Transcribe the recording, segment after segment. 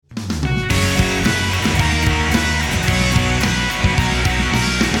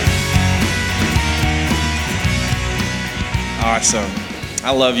Awesome.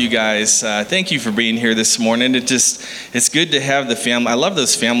 I love you guys. Thank you for being here this morning. It's good to have the family. I love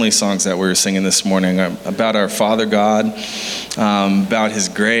those family songs that we were singing this morning about our Father God, about His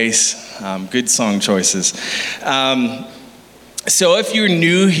grace. Good song choices. So if you're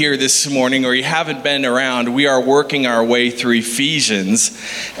new here this morning or you haven't been around, we are working our way through Ephesians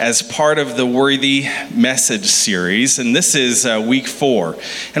as part of the Worthy Message series. And this is week 4.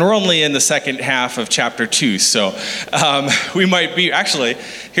 And we're only in the second half of chapter 2. So we might be, actually,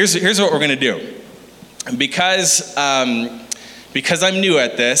 here's what we're going to do. Because I'm new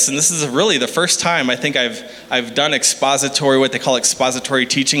at this, and this is really the first time I think I've done expository, what they call expository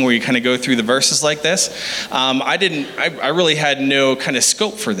teaching, where you kind of go through the verses like this. I really had no kind of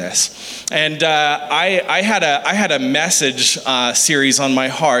scope for this, and I had a message series on my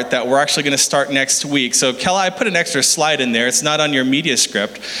heart that we're actually going to start next week. So Kella, I put an extra slide in there. It's not on your media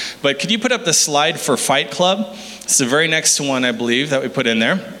script, but could you put up the slide for Fight Club? It's the very next one, I believe, that we put in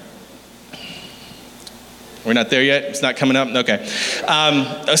there. We're not there yet? It's not coming up? Okay.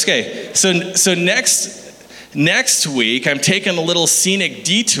 Okay. So next week, I'm taking a little scenic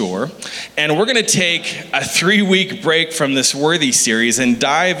detour, and we're going to take a 3-week break from this Worthy series and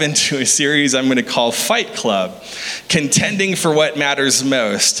dive into a series I'm going to call Fight Club, Contending for What Matters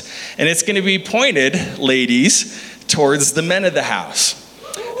Most. And it's going to be pointed, ladies, towards the men of the house.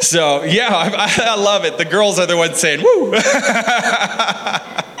 So, yeah, I love it. The girls are the ones saying, woo!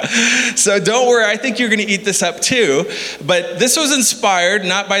 So don't worry, I think you're going to eat this up too. But this was inspired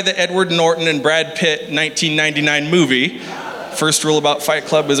not by the Edward Norton and Brad Pitt 1999 movie. First rule about Fight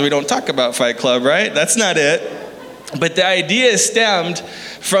Club is we don't talk about Fight Club, right? That's not it. But the idea stemmed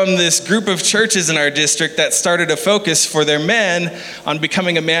from this group of churches in our district that started a focus for their men on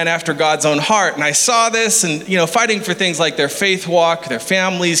becoming a man after God's own heart. And I saw this and, fighting for things like their faith walk, their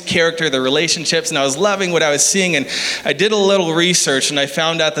families, character, their relationships. And I was loving what I was seeing. And I did a little research and I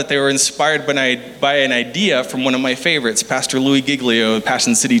found out that they were inspired by an idea from one of my favorites, Pastor Louis Giglio of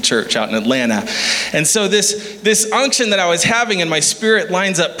Passion City Church out in Atlanta. And so this unction that I was having in my spirit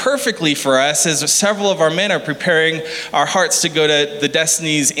lines up perfectly for us as several of our men are preparing our hearts to go to the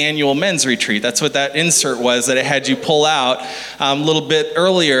Destiny's annual men's retreat. That's what that insert was that I had you pull out a little bit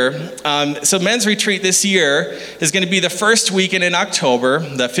earlier. So men's retreat this year is going to be the first weekend in October,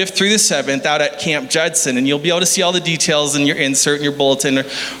 the 5th through the 7th, out at Camp Judson. And you'll be able to see all the details in your insert, in your bulletin.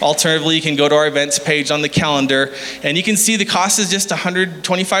 Alternatively, you can go to our events page on the calendar. And you can see the cost is just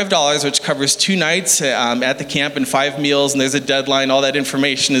 $125, which covers 2 nights at the camp and 5 meals. And there's a deadline. All that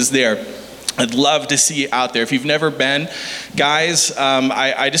information is there. I'd love to see you out there. If you've never been, guys,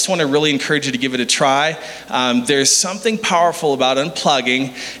 I just want to really encourage you to give it a try. There's something powerful about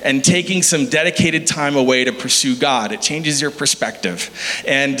unplugging and taking some dedicated time away to pursue God. It changes your perspective.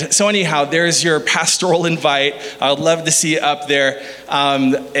 And so anyhow, there's your pastoral invite. I'd love to see you up there.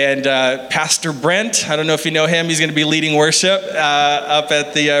 And Pastor Brent, I don't know if you know him, he's going to be leading worship up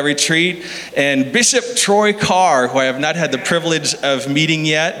at the retreat. And Bishop Troy Carr, who I have not had the privilege of meeting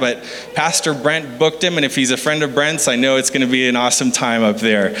yet, but Pastor Brent booked him, and if he's a friend of Brent's, I know it's going to be an awesome time up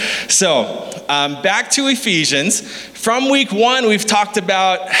there. So, back to Ephesians. From week 1, we've talked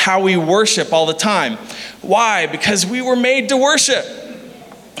about how we worship all the time. Why? Because we were made to worship.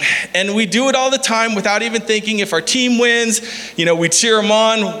 And we do it all the time without even thinking. If our team wins, we cheer them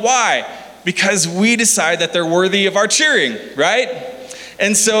on. Why? Because we decide that they're worthy of our cheering, right?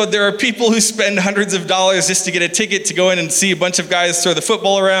 And so there are people who spend hundreds of dollars just to get a ticket to go in and see a bunch of guys throw the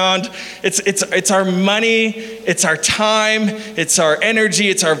football around. It's our money, it's our time, it's our energy,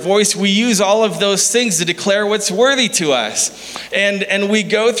 it's our voice. We use all of those things to declare what's worthy to us. And we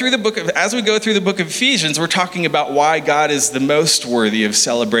go through as we go through the book of Ephesians, we're talking about why God is the most worthy of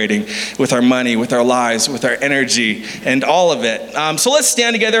celebrating with our money, with our lives, with our energy, and all of it. So let's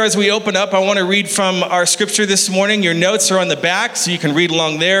stand together as we open up. I want to read from our scripture this morning. Your notes are on the back, so you can read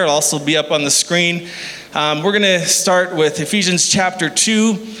along there. It'll also be up on the screen. We're going to start with Ephesians chapter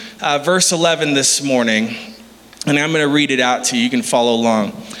 2, verse 11 this morning. And I'm going to read it out to you. You can follow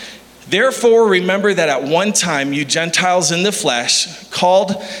along. Therefore, remember that at one time you Gentiles in the flesh,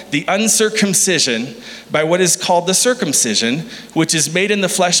 called the uncircumcision by what is called the circumcision, which is made in the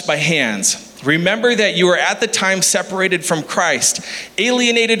flesh by hands. Remember that you were at the time separated from Christ,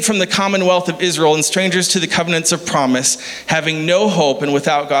 alienated from the commonwealth of Israel and strangers to the covenants of promise, having no hope and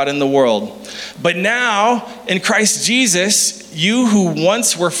without God in the world. But now, in Christ Jesus, you who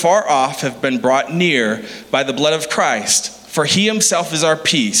once were far off have been brought near by the blood of Christ. For he himself is our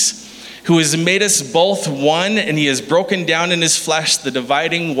peace, who has made us both one, and he has broken down in his flesh the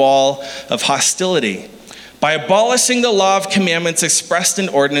dividing wall of hostility, by abolishing the law of commandments expressed in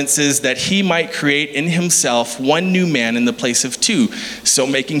ordinances, that he might create in himself one new man in the place of two, so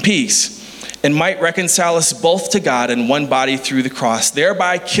making peace, and might reconcile us both to God in one body through the cross,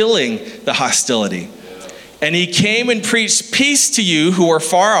 thereby killing the hostility. And he came and preached peace to you who are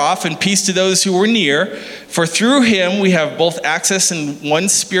far off and peace to those who were near. For through him we have both access in one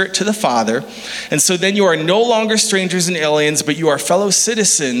spirit to the Father. And so then you are no longer strangers and aliens, but you are fellow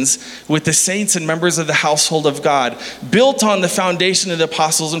citizens with the saints and members of the household of God, built on the foundation of the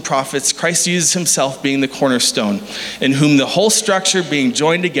apostles and prophets, Christ Jesus himself being the cornerstone, in whom the whole structure being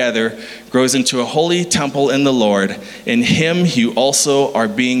joined together grows into a holy temple in the Lord. In him you also are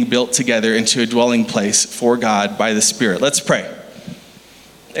being built together into a dwelling place for God by the Spirit. Let's pray.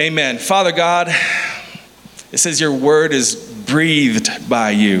 Amen. Father God, it says your word is breathed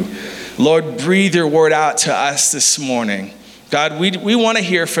by you. Lord, breathe your word out to us this morning. God, we want to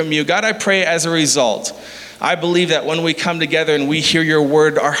hear from you. God, I pray as a result, I believe that when we come together and we hear your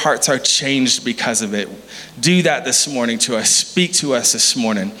word, our hearts are changed because of it. Do that this morning to us. Speak to us this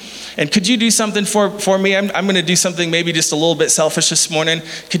morning. And could you do something for me? I'm going to do something maybe just a little bit selfish this morning.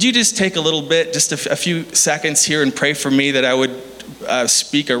 Could you just take a little bit, just a few seconds here and pray for me that I would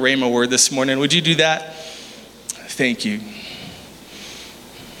speak a rhema word this morning? Would you do that? Thank you.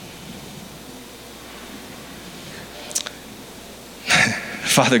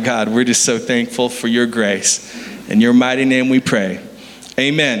 Father God, we're just so thankful for your grace. In your mighty name we pray.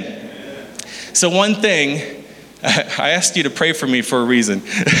 Amen. So one thing, I asked you to pray for me for a reason.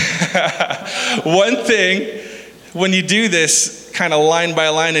 One thing, when you do this kind of line by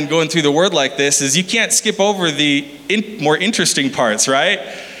line and going through the word like this, is you can't skip over the more interesting parts, right?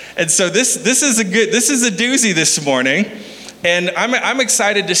 And so this is a doozy this morning. And I'm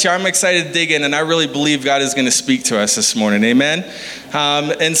excited to share. I'm excited to dig in, and I really believe God is going to speak to us this morning. Amen.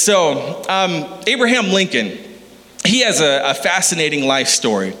 Abraham Lincoln, he has a fascinating life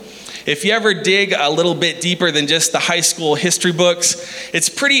story. If you ever dig a little bit deeper than just the high school history books, it's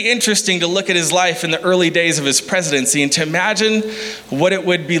pretty interesting to look at his life in the early days of his presidency and to imagine what it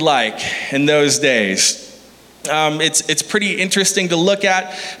would be like in those days. It's pretty interesting to look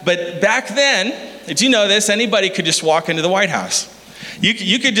at. But back then, did you know this? Anybody could just walk into the White House.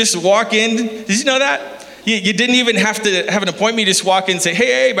 You could just walk in. Did you know that? You didn't even have to have an appointment. You just walk in and say,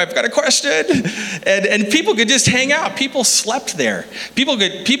 hey, I've got a question. And people could just hang out. People slept there.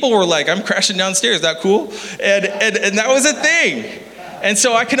 People were like, I'm crashing downstairs. Is that cool? And that was a thing. And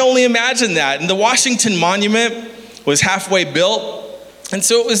so I can only imagine that. And the Washington Monument was halfway built. And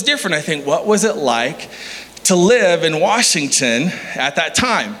so it was different. I think, what was it like to live in Washington at that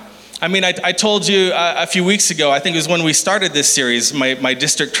time? I mean, I told you a few weeks ago, I think it was when we started this series, my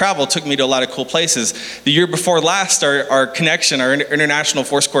district travel took me to a lot of cool places. The year before last, our connection, our International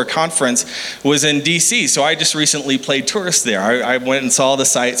Foursquare Conference was in DC, so I just recently played tourist there. I went and saw the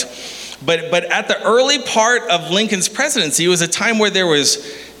sites. But at the early part of Lincoln's presidency, it was a time where there was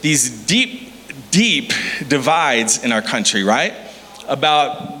these deep, deep divides in our country, right?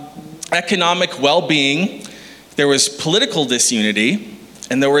 About economic well-being, there was political disunity,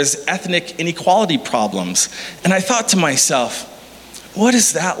 and there was ethnic inequality problems. And I thought to myself, what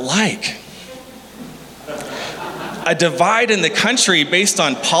is that like? A divide in the country based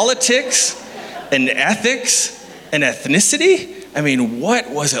on politics and ethics and ethnicity? I mean, what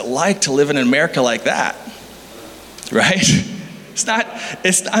was it like to live in America like that? Right? It's not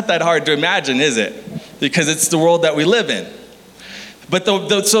that hard to imagine, is it? Because it's the world that we live in. But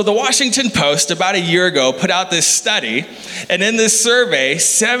so the Washington Post about a year ago put out this study, and in this survey,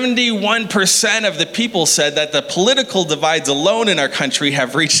 71% of the people said that the political divides alone in our country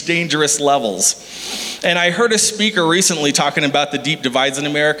have reached dangerous levels. And I heard a speaker recently talking about the deep divides in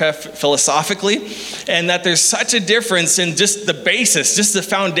America philosophically, and that there's such a difference in just the basis, just the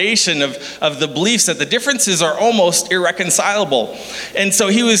foundation of the beliefs, that the differences are almost irreconcilable. And so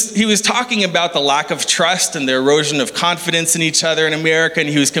he was talking about the lack of trust and the erosion of confidence in each other in America, and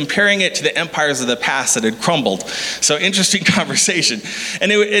he was comparing it to the empires of the past that had crumbled. So interesting conversation.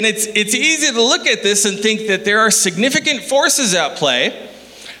 And it's easy to look at this and think that there are significant forces at play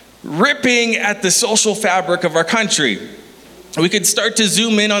ripping at the social fabric of our country. We could start to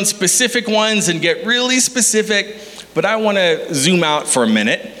zoom in on specific ones and get really specific, but I want to zoom out for a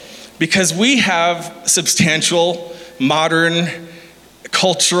minute because we have substantial, modern,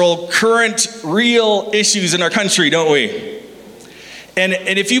 cultural, current, real issues in our country, don't we? And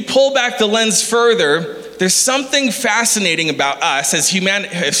if you pull back the lens further, there's something fascinating about us as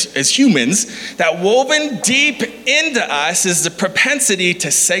humans that woven deep into us is the propensity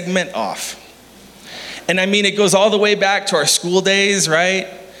to segment off. And I mean, it goes all the way back to our school days, right?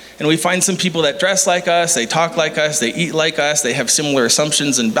 and we find some people that dress like us, they talk like us, they eat like us, they have similar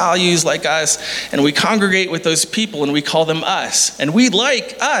assumptions and values like us, and we congregate with those people and we call them us. And we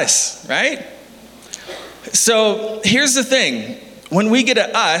like us, right? So here's the thing. When we get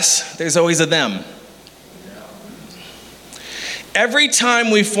a us, there's always a them. Every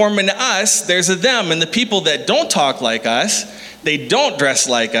time we form an us, there's a them. And the people that don't talk like us, they don't dress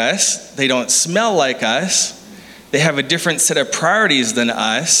like us, they don't smell like us, they have a different set of priorities than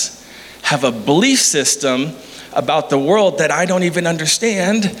us, have a belief system about the world that I don't even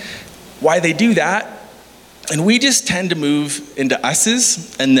understand why they do that. And we just tend to move into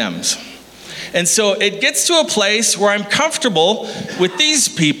us's and them's. And so it gets to a place where I'm comfortable with these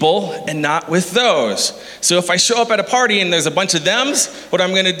people and not with those. So if I show up at a party and there's a bunch of thems, what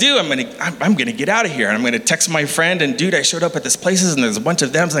I'm going to do, I'm going to get out of here. And I'm going to text my friend and, dude, I showed up at this places and there's a bunch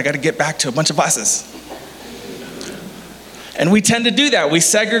of thems and I got to get back to a bunch of us's. And we tend to do that. We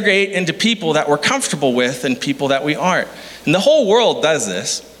segregate into people that we're comfortable with and people that we aren't. And the whole world does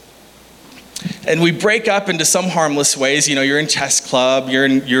this. And we break up into some harmless ways. You know, you're in chess club, you're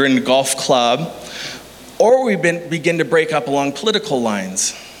in golf club. Or we begin to break up along political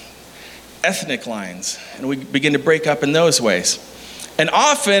lines, ethnic lines. And we begin to break up in those ways. And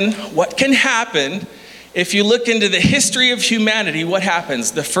often, what can happen, if you look into the history of humanity, what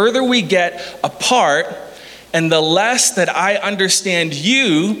happens? The further we get apart, and the less that I understand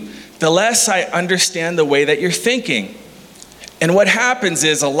you, the less I understand the way that you're thinking. And what happens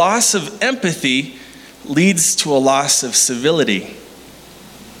is a loss of empathy leads to a loss of civility.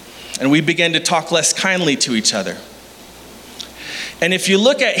 And we begin to talk less kindly to each other. And if you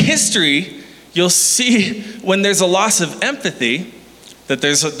look at history, you'll see when there's a loss of empathy, that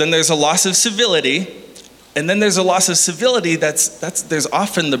there's a loss of civility, and then there's a loss of civility there's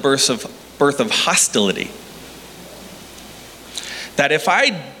often the birth of hostility. That if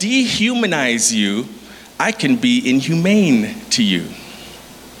I dehumanize you, I can be inhumane to you.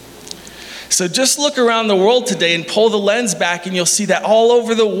 So just look around the world today and pull the lens back and you'll see that all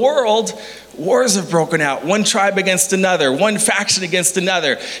over the world, wars have broken out. One tribe against another, one faction against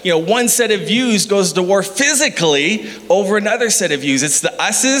another. You know, one set of views goes to war physically over another set of views. It's the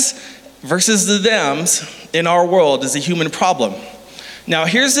us's versus the them's in our world is a human problem. Now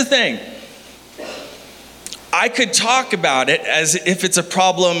here's the thing. I could talk about it as if it's a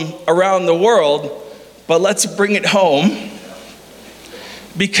problem around the world, but let's bring it home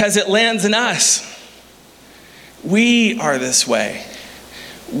because it lands in us. We are this way.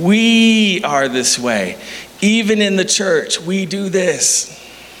 We are this way. Even in the church, we do this.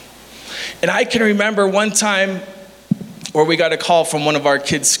 And I can remember one time where we got a call from one of our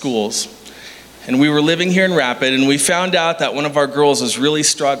kids' schools. And we were living here in Rapid, and we found out that one of our girls was really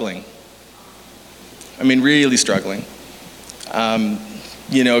struggling. I mean, really struggling.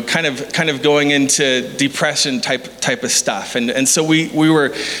 You know, kind of going into depression type of stuff. And so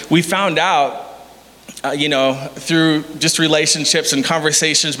we found out, you know, through just relationships and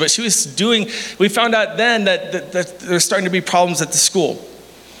conversations, but we found out then that there's starting to be problems at the school.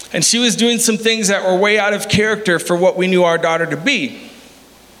 And she was doing some things that were way out of character for what we knew our daughter to be.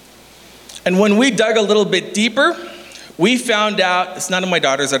 And when we dug a little bit deeper, we found out, it's none of my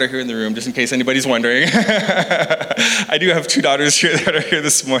daughters that are here in the room, just in case anybody's wondering. I do have 2 daughters here that are here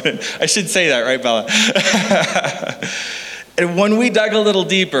this morning. I should say that, right, Bella? And when we dug a little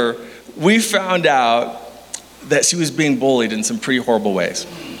deeper, we found out that she was being bullied in some pretty horrible ways.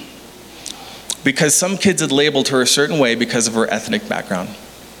 Because some kids had labeled her a certain way because of her ethnic background.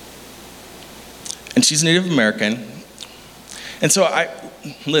 And she's Native American. And so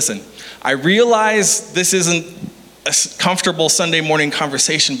I realize this isn't a comfortable Sunday morning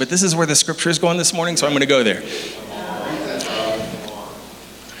conversation, but this is where the scripture is going this morning, so I'm going to go there.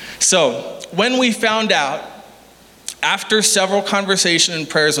 So when we found out, after several conversations and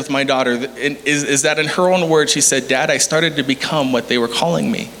prayers with my daughter, is that in her own words, she said, "Dad, I started to become what they were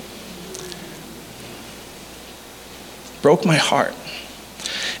calling me." Broke my heart.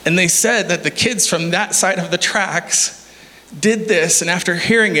 And they said that the kids from that side of the tracks did this, and after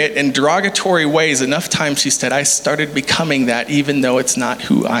hearing it in derogatory ways enough times, she said, "I started becoming that even though it's not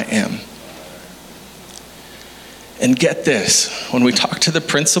who I am." And get this, when we talked to the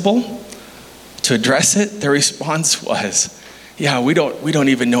principal to address it, the response was, "Yeah, we don't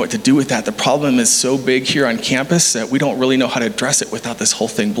even know what to do with that. The problem is so big here on campus that we don't really know how to address it without this whole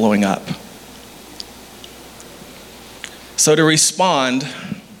thing blowing up." So to respond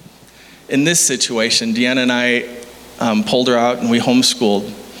in this situation, Deanna and I pulled her out and we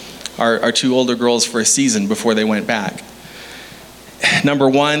homeschooled our 2 older girls for a season before they went back. Number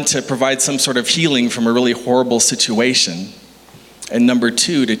 1, to provide some sort of healing from a really horrible situation. And number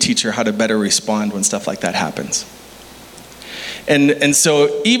 2, to teach her how to better respond when stuff like that happens. And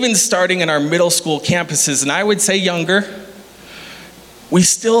so even starting in our middle school campuses, and I would say younger, we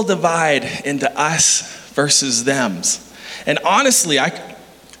still divide into us versus thems. And honestly,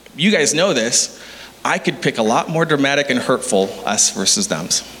 you guys know this, I could pick a lot more dramatic and hurtful us versus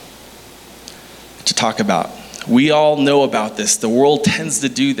thems to talk about. We all know about this. The world tends to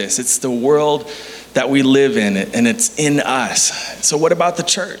do this. It's the world that we live in, and it's in us. So what about the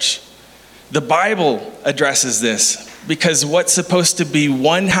church? The Bible addresses this, because what's supposed to be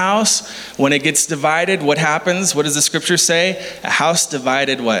one house, when it gets divided, what happens? What does the scripture say? A house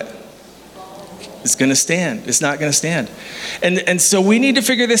divided what? It's going to stand. It's not going to stand. And so we need to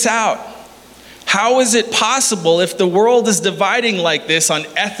figure this out. How is it possible, if the world is dividing like this on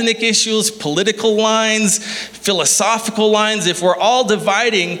ethnic issues, political lines, philosophical lines, if we're all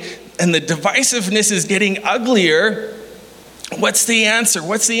dividing and the divisiveness is getting uglier, what's the answer?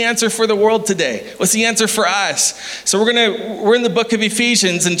 What's the answer for the world today? What's the answer for us? So we're in the book of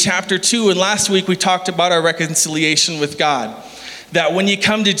Ephesians in chapter 2, and last week we talked about our reconciliation with God. That when you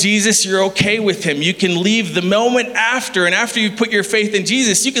come to Jesus, you're okay with him. You can leave the moment after, and after you put your faith in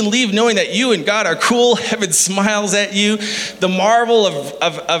Jesus, you can leave knowing that you and God are cool. Heaven smiles at you. The marvel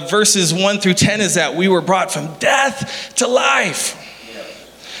of verses 1 through 10 is that we were brought from death to life.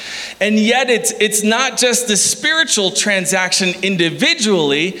 And yet it's not just the spiritual transaction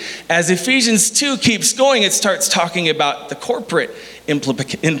individually. As Ephesians 2 keeps going, it starts talking about the corporate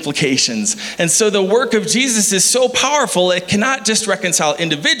implications. And so the work of Jesus is so powerful, it cannot just reconcile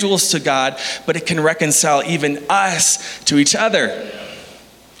individuals to God, but it can reconcile even us to each other.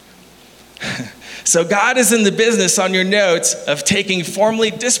 So God is in the business, on your notes, of taking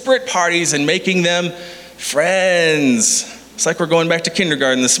formerly disparate parties and making them friends. It's like we're going back to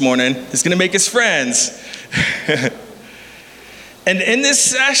kindergarten this morning. He's going to make us friends. And in this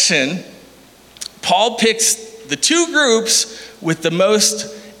session, Paul picks the two groups with the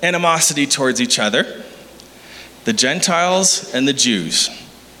most animosity towards each other, the Gentiles and the Jews.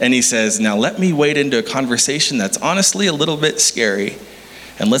 And he says, now let me wade into a conversation that's honestly a little bit scary,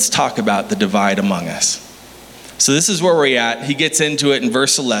 and let's talk about the divide among us. So this is where we're at. He gets into it in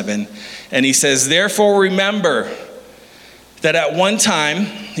verse 11, and he says, therefore remember that at one time,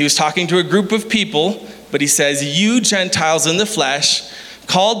 he was talking to a group of people, but he says, you Gentiles in the flesh,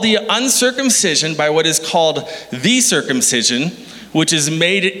 called the uncircumcision by what is called the circumcision, which is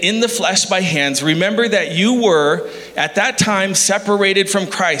made in the flesh by hands. Remember that you were, at that time, separated from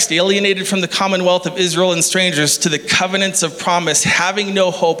Christ, alienated from the commonwealth of Israel and strangers to the covenants of promise, having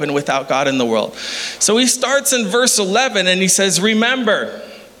no hope and without God in the world. So he starts in verse 11 and he says, remember.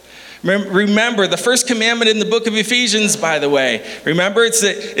 Remember, the first commandment in the book of Ephesians, by the way. Remember, it's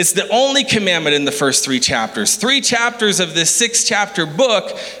the only commandment in the first 3 chapters. 3 chapters of this 6-chapter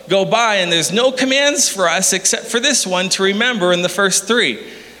book go by, and there's no commands for us except for this one to remember in the first 3.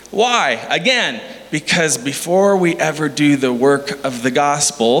 Why? Again, because before we ever do the work of the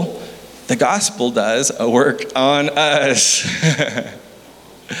gospel does a work on us.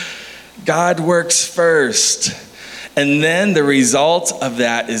 God works first. And then the result of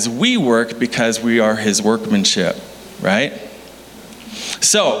that is we work because we are his workmanship, right?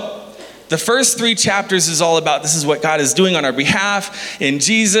 So the first 3 chapters is all about this is what God is doing on our behalf in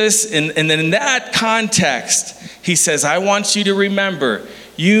Jesus. And then in that context, he says, I want you to remember,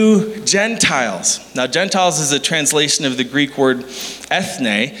 you Gentiles. Now, Gentiles is a translation of the Greek word ethne,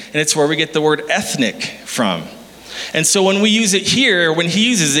 and it's where we get the word ethnic from. And so when we use it here, when he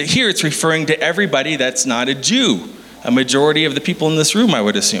uses it here, it's referring to everybody that's not a Jew. A majority of the people in this room, I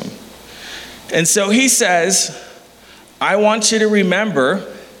would assume. And so he says, I want you to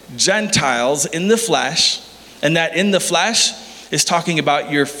remember Gentiles in the flesh, and that in the flesh is talking about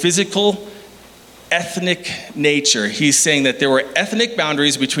your physical, ethnic nature. He's saying that there were ethnic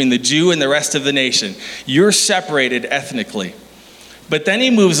boundaries between the Jew and the rest of the nation. You're separated ethnically. But then he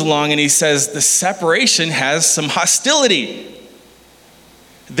moves along and he says the separation has some hostility.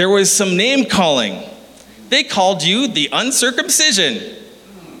 There was some name calling. They called you the uncircumcision.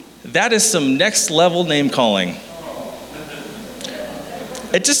 That is some next level name calling.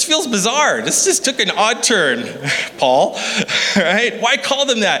 It just feels bizarre. This just took an odd turn, Paul. Right? Why call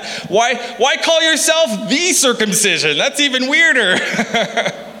them that? Why call yourself the circumcision? That's even weirder.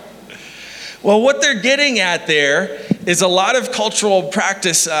 Well, what they're getting at there is a lot of cultural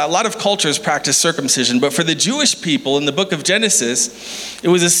practice, a lot of cultures practice circumcision, but for the Jewish people in the book of Genesis, it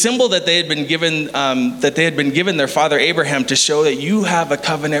was a symbol that they had been given their father Abraham to show that you have a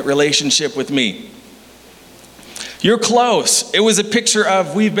covenant relationship with me. You're close. It was a picture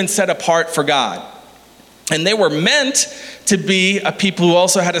of we've been set apart for God. And they were meant to be a people who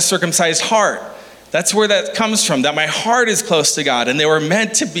also had a circumcised heart. That's where that comes from, that my heart is close to God. And they were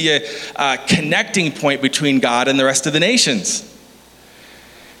meant to be a connecting point between God and the rest of the nations.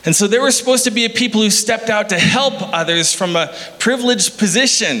 And so they were supposed to be a people who stepped out to help others from a privileged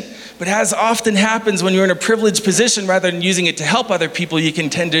position. But as often happens when you're in a privileged position, rather than using it to help other people, you can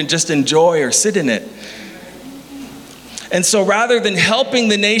tend to just enjoy or sit in it. And so rather than helping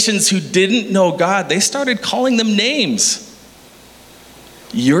the nations who didn't know God, they started calling them names.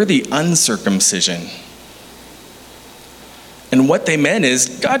 You're the uncircumcision. And what they meant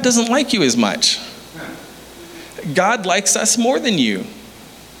is, God doesn't like you as much. God likes us more than you.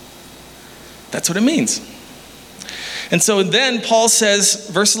 That's what it means. And so then Paul says,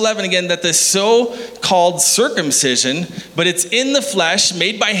 verse 11 again, that the so-called circumcision, but it's in the flesh,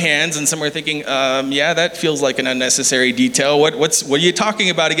 made by hands. And some are thinking, yeah, that feels like an unnecessary detail. What are you talking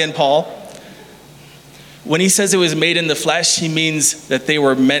about again, Paul? When he says it was made in the flesh, he means that they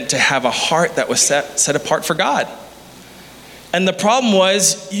were meant to have a heart that was set apart for God. And the problem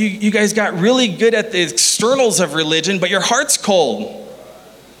was, you guys got really good at the externals of religion, but your heart's cold.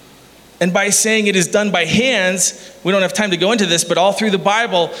 And by saying it is done by hands, we don't have time to go into this, but all through the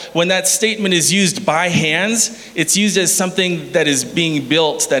Bible, when that statement is used by hands, it's used as something that is being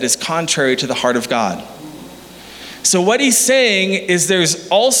built that is contrary to the heart of God. So what he's saying is there's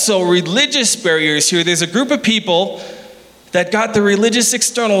also religious barriers here. There's a group of people that got the religious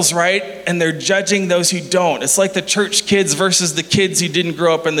externals right, and they're judging those who don't. It's like the church kids versus the kids who didn't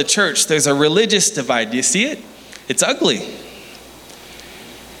grow up in the church. There's a religious divide. Do you see it? It's ugly.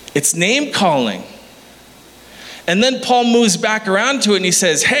 It's name calling. And then Paul moves back around to it and he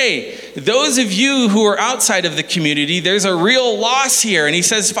says, hey, those of you who are outside of the community, there's a real loss here. And he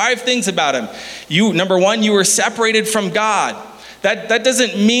says 5 things about him. Number 1, you were separated from God. That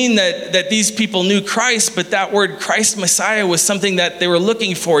doesn't mean that these people knew Christ, but that word Christ Messiah was something that they were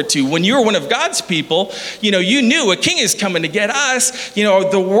looking forward to. When you were one of God's people, you knew a king is coming to get us.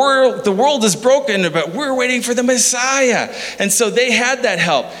 The world is broken, but we're waiting for the Messiah. And so they had that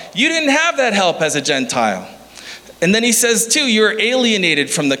help. You didn't have that help as a Gentile. And then he says, too, you're alienated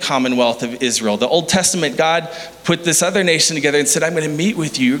from the commonwealth of Israel. The Old Testament, God put this other nation together and said, I'm going to meet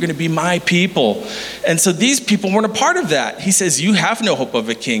with you. You're going to be my people. And so these people weren't a part of that. He says, you have no hope of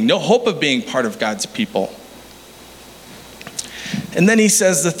a king, no hope of being part of God's people. And then he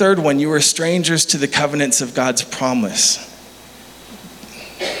says the third one, you were strangers to the covenants of God's promise.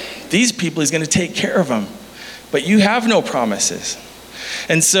 These people, he's going to take care of them. But you have no promises.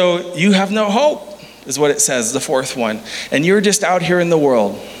 And so you have no hope. Is what it says, the fourth one. And you're just out here in the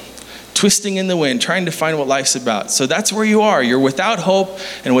world, twisting in the wind, trying to find what life's about. So that's where you are. You're without hope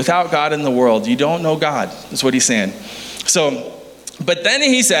and without God in the world. You don't know God, is what he's saying. So, but then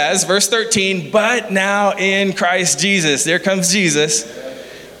he says, verse 13, but now in Christ Jesus, there comes Jesus.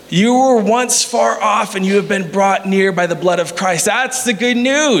 You were once far off and you have been brought near by the blood of Christ. That's the good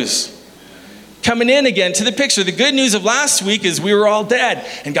news. Coming in again to the picture. The good news of last week is we were all dead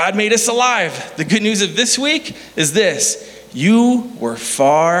and God made us alive. The good news of this week is this. You were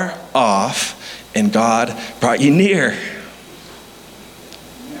far off and God brought you near.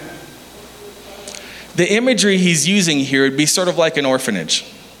 The imagery he's using here would be sort of like an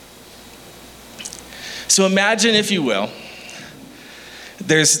orphanage. So imagine, if you will,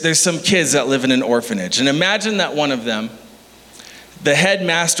 there's some kids that live in an orphanage. And imagine that one of them, the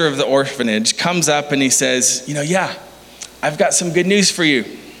headmaster of the orphanage, comes up and he says, I've got some good news for you.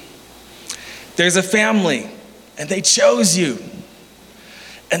 There's a family and they chose you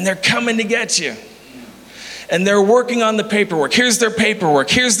and they're coming to get you. And they're working on the paperwork. Here's their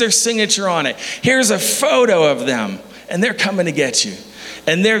paperwork. Here's their signature on it. Here's a photo of them and they're coming to get you.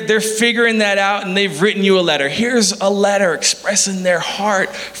 And they're figuring that out and they've written you a letter. Here's a letter expressing their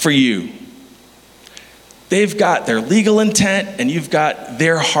heart for you. They've got their legal intent and you've got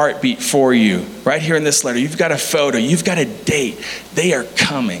their heartbeat for you. Right here in this letter, you've got a photo, you've got a date. They are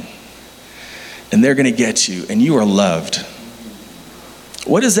coming and they're going to get you and you are loved.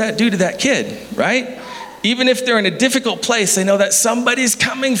 What does that do to that kid, right? Even if they're in a difficult place, they know that somebody's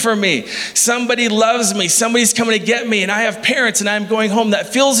coming for me. Somebody loves me. Somebody's coming to get me and I have parents and I'm going home. That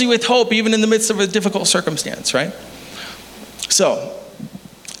fills you with hope even in the midst of a difficult circumstance, right? So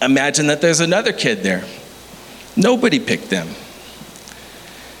imagine that there's another kid there. Nobody picked them.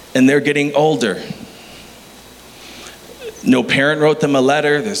 And they're getting older. No parent wrote them a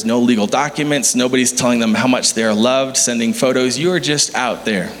letter. There's no legal documents. Nobody's telling them how much they're loved, sending photos. You are just out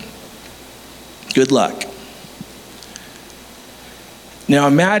there. Good luck. Now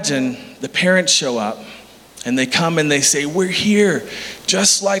imagine the parents show up And they come and they say, we're here,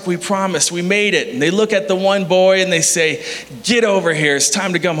 just like we promised. We made it. And they look at the one boy and they say, get over here. It's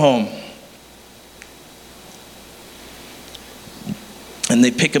time to come home. And they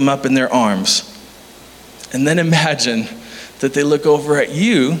pick him up in their arms. And then imagine that they look over at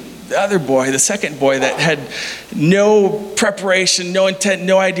you, the other boy, the second boy that had no preparation, no intent,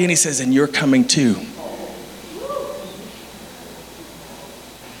 no idea. And he says, and you're coming too.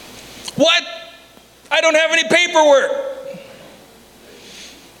 What? I don't have any paperwork.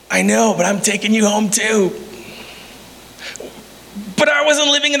 I know, but I'm taking you home too. But I wasn't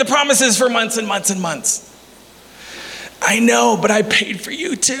living in the promises for months and months and months. I know, but I paid for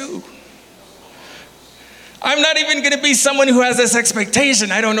you too. I'm not even going to be someone who has this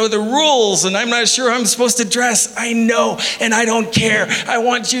expectation. I don't know the rules, and I'm not sure how I'm supposed to dress. I know, and I don't care. I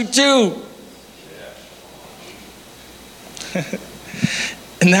want you too.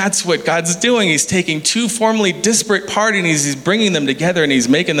 And that's what God's doing. He's taking two formerly disparate parties, and he's bringing them together, and he's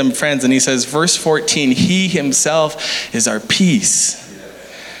making them friends. And he says, verse 14, he himself is our peace.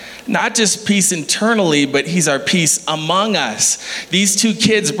 Not just peace internally, but he's our peace among us. These two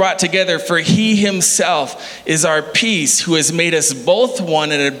kids brought together, for he himself is our peace, who has made us both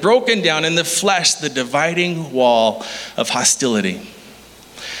one and had broken down in the flesh the dividing wall of hostility.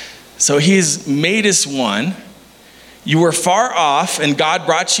 So he's made us one. You were far off, and God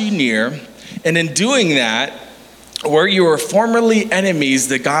brought you near. And in doing that, where you were formerly enemies,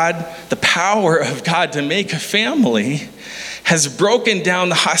 the power of God to make a family has broken down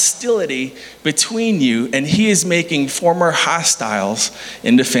the hostility between you, and he is making former hostiles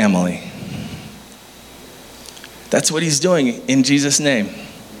into family. That's what he's doing in Jesus' name.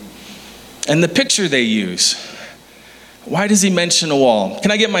 And the picture they use, why does he mention a wall?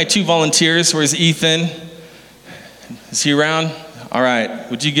 Can I get my two volunteers? Where's Ethan? Is he around? All right.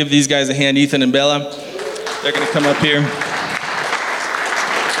 Would you give these guys a hand, Ethan and Bella? They're going to come up here.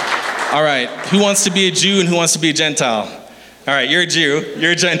 All right. Who wants to be a Jew and who wants to be a Gentile? All right. You're a Jew.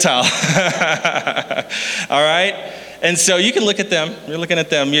 You're a Gentile. All right. And so you can look at them. You're looking at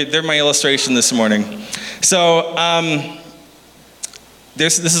them. They're my illustration this morning. So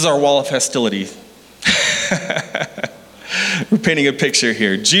this is our wall of hostility. We're painting a picture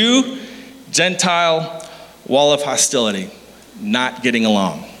here. Jew, Gentile, wall of hostility, not getting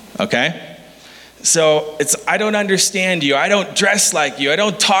along, okay? So I don't understand you. I don't dress like you. I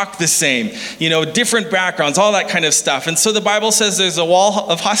don't talk the same. Different backgrounds, all that kind of stuff. And so the Bible says there's a wall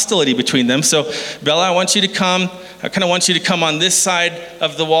of hostility between them. So Bella, I want you to come. I kind of want you to come on this side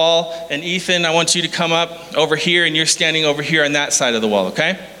of the wall. And Ethan, I want you to come up over here, and you're standing over here on that side of the wall,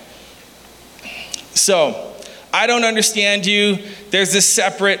 okay? So I don't understand you. There's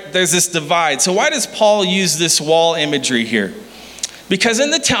this divide. So why does Paul use this wall imagery here? Because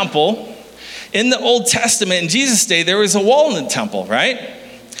in the temple, in the Old Testament, in Jesus' day, there was a wall in the temple, right?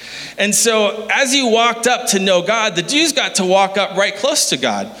 And so as you walked up to know God, the Jews got to walk up right close to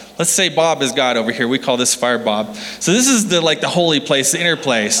God. Let's say Bob is God over here. We call this Fire Bob. So this is the holy place, the inner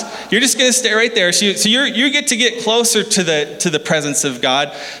place. You're just going to stay right there. So you get to get closer to the presence of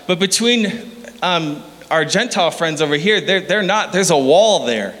God. But between our Gentile friends over here, they're not. There's a wall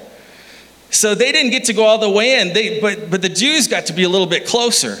there. So they didn't get to go all the way in. But the Jews got to be a little bit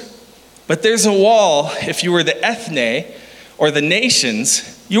closer. But there's a wall. If you were the ethne or the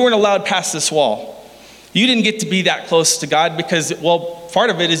nations, you weren't allowed past this wall. You didn't get to be that close to God because, part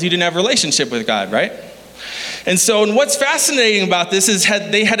of it is you didn't have a relationship with God, right? And what's fascinating about this is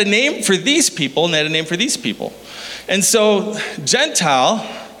they had a name for these people and they had a name for these people. And so Gentile,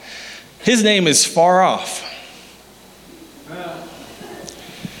 his name is far off.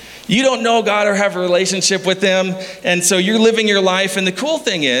 You don't know God or have a relationship with him, and so you're living your life. And the cool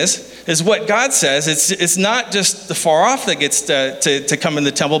thing is what God says. It's not just the far off that gets to come in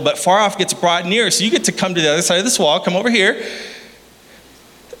the temple, but far off gets brought near. So you get to come to the other side of this wall, come over here.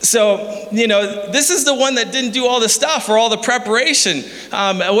 So, this is the one that didn't do all the stuff or all the preparation.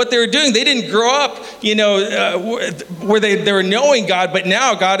 What they were doing, they didn't grow up, where they were knowing God, but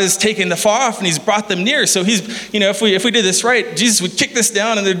now God has taken the far off and he's brought them near. So he's, if we did this right, Jesus would kick this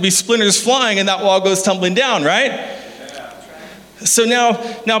down and there'd be splinters flying and that wall goes tumbling down, right? Yeah. So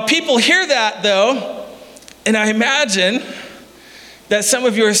now people hear that though, and I imagine that some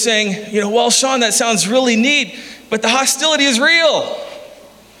of you are saying, Sean, that sounds really neat, but the hostility is real.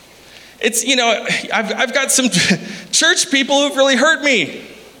 It's, I've got some church people who've really hurt me.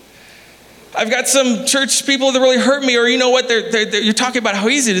 I've got some church people that really hurt me, or you know what, you're talking about how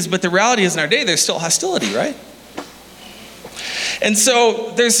easy it is, but the reality is in our day, there's still hostility, right? And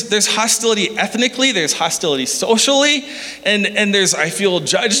so there's hostility ethnically, there's hostility socially, and there's, I feel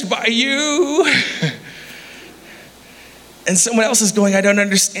judged by you. And someone else is going, I don't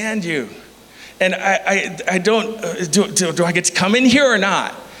understand you. And I don't, do I get to come in here or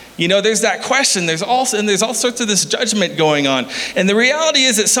not? There's that question. There's all sorts of this judgment going on. And the reality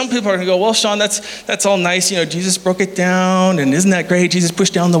is that some people are going to go, well, Sean, that's all nice. Jesus broke it down, and isn't that great? Jesus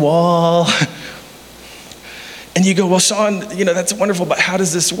pushed down the wall. And you go, well, Sean, that's wonderful, but how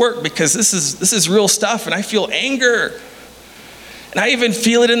does this work? Because this is real stuff, and I feel anger. And I even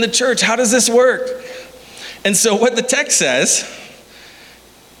feel it in the church. How does this work? And so what the text says,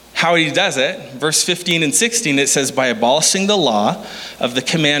 how he does it, verse 15 and 16, it says, by abolishing the law of the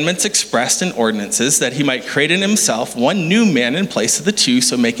commandments expressed in ordinances, that he might create in himself one new man in place of the two,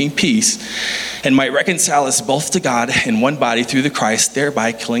 so making peace, and might reconcile us both to God in one body through the Christ,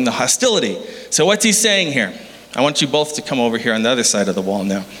 thereby killing the hostility. So what's he saying here? I want you both to come over here on the other side of the wall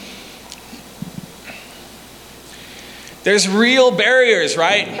now. There's real barriers,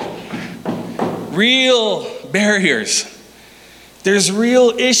 right? Real barriers. There's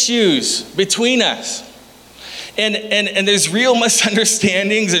real issues between us. And there's real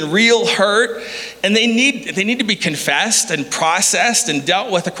misunderstandings and real hurt. And they need to be confessed and processed and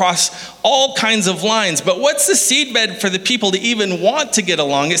dealt with across all kinds of lines. But what's the seedbed for the people to even want to get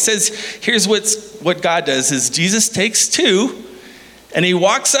along? It says, here's what God does, is Jesus takes two and he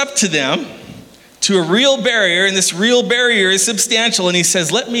walks up to them to a real barrier. And this real barrier is substantial. And he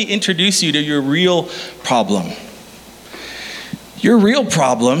says, let me introduce you to your real problem. Your real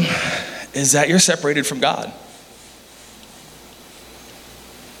problem is that you're separated from God.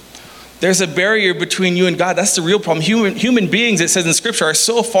 There's a barrier between you and God. That's the real problem. Human beings, it says in Scripture, are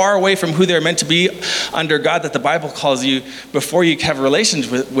so far away from who they're meant to be under God that the Bible calls you, before you have relations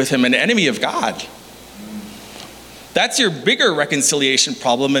with him, an enemy of God. That's your bigger reconciliation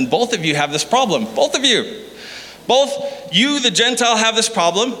problem, and both of you have this problem. Both of you. Both you, the Gentile, have this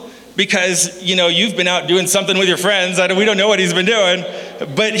problem. Because, you've been out doing something with your friends. We don't know what he's been doing.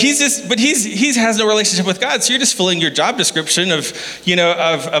 But he has no relationship with God. So you're just filling your job description of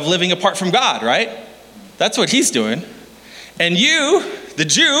living apart from God, right? That's what he's doing. And you, the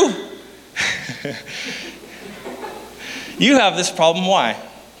Jew, you have this problem. Why?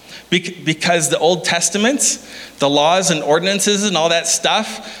 Because the Old Testament, the laws and ordinances and all that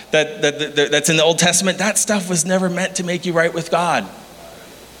stuff that's in the Old Testament, that stuff was never meant to make you right with God.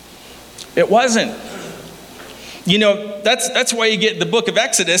 It wasn't. That's why you get the book of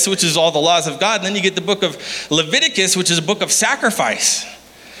Exodus, which is all the laws of God, and then you get the book of Leviticus, which is a book of sacrifice.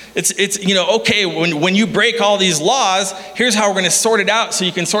 It's okay, when you break all these laws, here's how we're going to sort it out so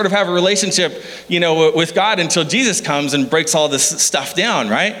you can sort of have a relationship, with God until Jesus comes and breaks all this stuff down,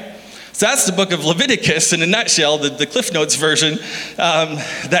 right? So that's the book of Leviticus in a nutshell, the Cliff Notes version,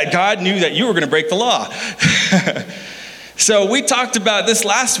 that God knew that you were going to break the law. So we talked about this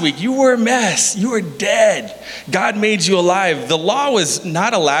last week. You were a mess. You were dead. God made you alive. The law was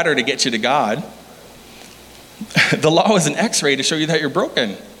not a ladder to get you to God. The law was an x-ray to show you that you're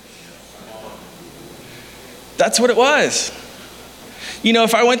broken. That's what it was.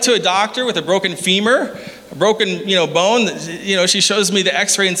 If I went to a doctor with a broken femur, a broken, bone, she shows me the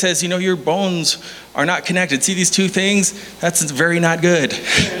x-ray and says, your bones are not connected. See these two things? That's very not good.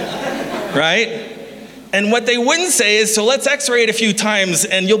 Right? And what they wouldn't say is, so let's x-ray it a few times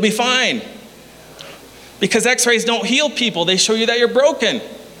and you'll be fine. Because x-rays don't heal people. They show you that you're broken.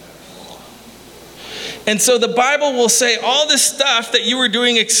 And so the Bible will say all this stuff that you were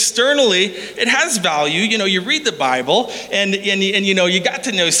doing externally, it has value. You read the Bible and you got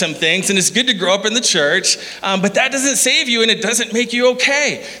to know some things, and it's good to grow up in the church, but that doesn't save you and it doesn't make you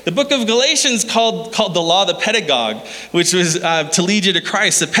okay. The book of Galatians called the law the pedagogue, which was to lead you to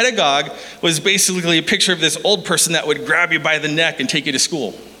Christ. The pedagogue was basically a picture of this old person that would grab you by the neck and take you to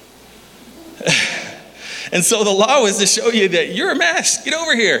school. And so the law was to show you that you're a mess. Get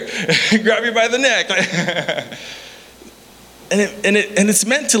over here. Grab you by the neck. and it's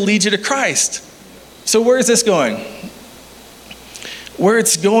meant to lead you to Christ. So where is this going? Where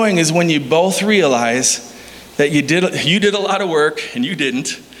it's going is when you both realize that you did a lot of work and you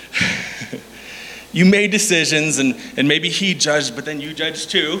didn't. You made decisions and maybe he judged, but then you judged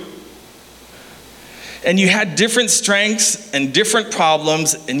too. And you had different strengths and different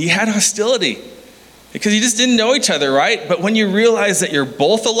problems, and you had hostility. Because you just didn't know each other, right? But when you realize that you're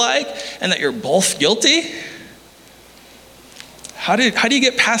both alike and that you're both guilty, how do you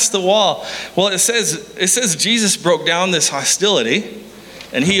get past the wall? Well, it says Jesus broke down this hostility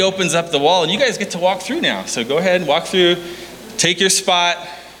and he opens up the wall, and you guys get to walk through now. So go ahead and walk through, take your spot.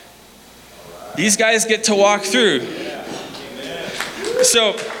 These guys get to walk through.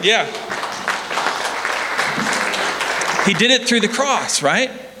 So, yeah. He did it through the cross,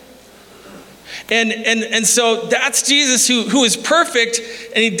 right? And so that's Jesus who is perfect,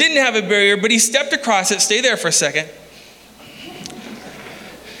 and he didn't have a barrier, but he stepped across it. Stay there for a second.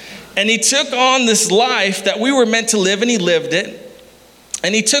 And he took on this life that we were meant to live, and he lived it.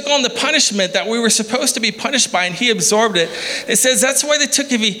 And he took on the punishment that we were supposed to be punished by, and he absorbed it. It says that's why he took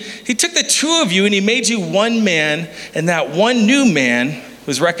the two of you, and he made you one man, and that one new man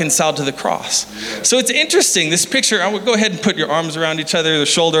was reconciled to the cross. So it's interesting, this picture. I would go ahead and put your arms around each other, the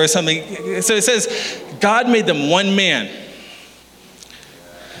shoulder or something. So it says, God made them one man.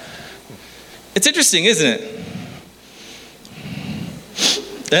 It's interesting, isn't it?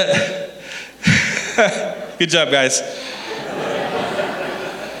 Good job, guys.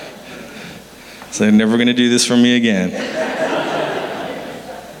 So they're never going to do this for me again.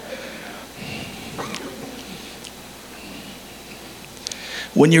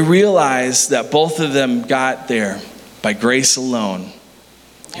 When you realize that both of them got there by grace alone,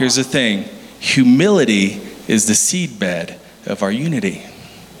 here's the thing. Humility is the seedbed of our unity.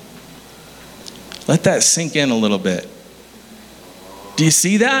 Let that sink in a little bit. Do you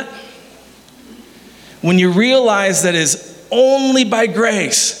see that? When you realize that it's only by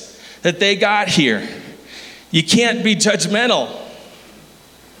grace that they got here, you can't be judgmental.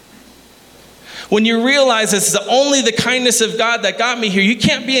 When you realize it's only the kindness of God that got me here, you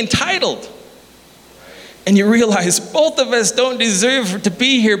can't be entitled. And you realize both of us don't deserve to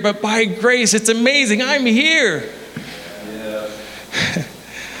be here, but by grace, it's amazing, I'm here. Yeah.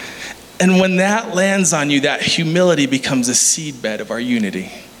 And when that lands on you, that humility becomes a seedbed of our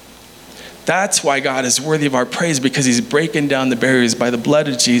unity. That's why God is worthy of our praise, because he's breaking down the barriers by the blood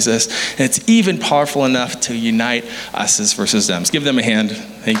of Jesus. And it's even powerful enough to unite us versus them. Give them a hand.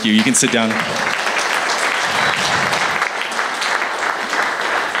 Thank you. You can sit down.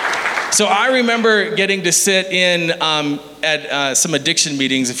 So I remember getting to sit in at some addiction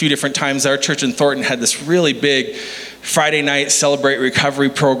meetings a few different times. Our church in Thornton had this really big Friday night Celebrate Recovery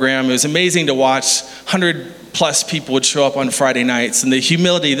program. It was amazing to watch. 100 plus people would show up on Friday nights. And the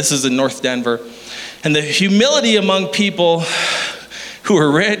humility, this is in North Denver, and the humility among people who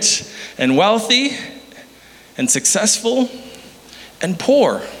are rich and wealthy and successful and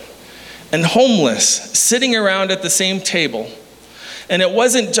poor and homeless, sitting around at the same table. And it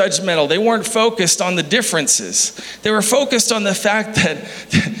wasn't judgmental. They weren't focused on the differences. They were focused on the fact that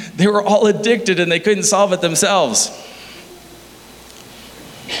they were all addicted and they couldn't solve it themselves.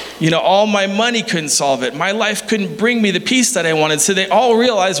 You know, all my money couldn't solve it. My life couldn't bring me the peace that I wanted. So they all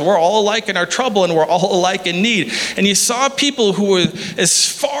realized we're all alike in our trouble and we're all alike in need. And you saw people who were as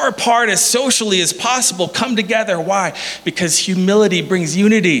far apart as socially as possible come together. Why? Because humility brings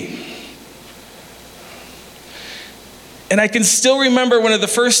unity. And I can still remember one of the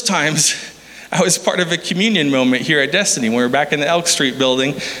first times I was part of a communion moment here at Destiny. We were back in the Elk Street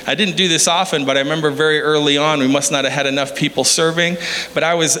building. I didn't do this often, but I remember very early on, we must not have had enough people serving. But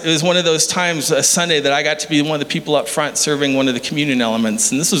it was one of those times, a Sunday, that I got to be one of the people up front serving one of the communion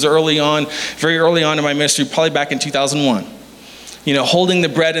elements. And this was early on, very early on in my ministry, probably back in 2001. You know, holding the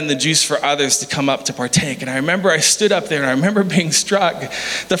bread and the juice for others to come up to partake. And I remember I stood up there and I remember being struck.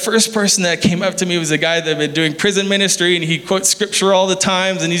 The first person that came up to me was a guy that had been doing prison ministry, and he quotes scripture all the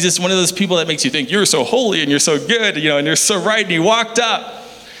times, and he's just one of those people that makes you think you're so holy and you're so good, you know, and you're so right. And he walked up.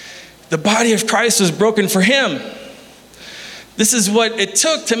 The body of Christ was broken for him. This is what it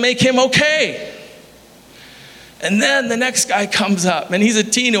took to make him okay. And then the next guy comes up, and he's a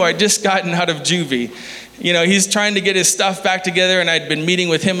teen who I'd just gotten out of juvie. You know, he's trying to get his stuff back together, and I'd been meeting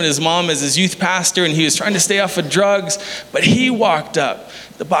with him and his mom as his youth pastor, and he was trying to stay off of drugs, but he walked up.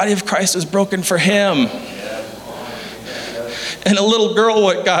 The body of Christ was broken for him. And a little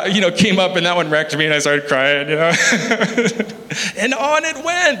girl came up, and that one wrecked me, and I started crying, you know. And on it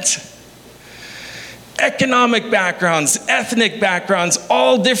went. Economic backgrounds, ethnic backgrounds,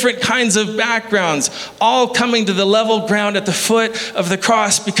 all different kinds of backgrounds, all coming to the level ground at the foot of the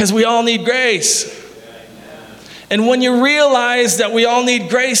cross, because we all need grace. And when you realize that we all need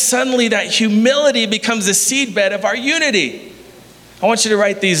grace, suddenly that humility becomes the seedbed of our unity. I want you to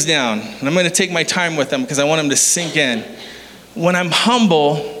write these down, and I'm going to take my time with them because I want them to sink in. When I'm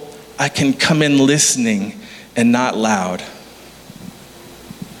humble, I can come in listening and not loud.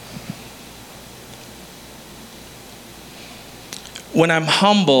 When I'm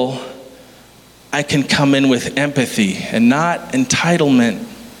humble, I can come in with empathy and not entitlement.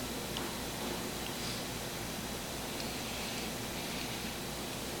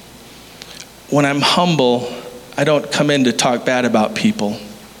 When I'm humble, I don't come in to talk bad about people.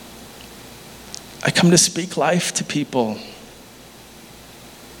 I come to speak life to people.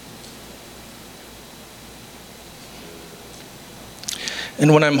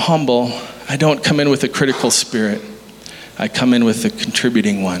 And when I'm humble, I don't come in with a critical spirit. I come in with a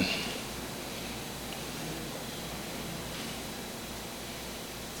contributing one.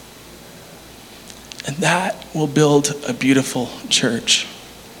 And that will build a beautiful church.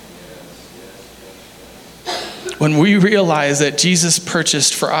 When we realize that Jesus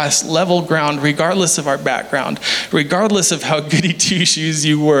purchased for us level ground, regardless of our background, regardless of how goody two-shoes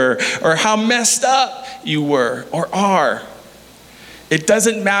you were, or how messed up you were or are, it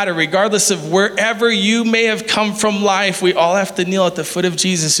doesn't matter. Regardless of wherever you may have come from life, we all have to kneel at the foot of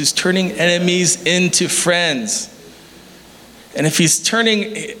Jesus, who's turning enemies into friends. And if he's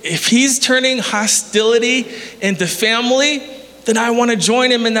turning hostility into family, then I want to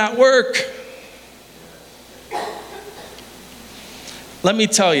join him in that work. Let me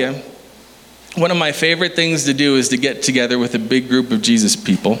tell you, one of my favorite things to do is to get together with a big group of Jesus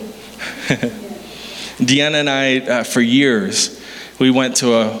people. Deanna and I, for years, we went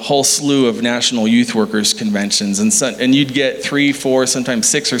to a whole slew of national youth workers conventions, and you'd get 3, 4, sometimes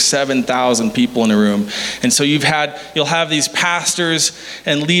 6,000 or 7,000 people in a room. And so you'll have these pastors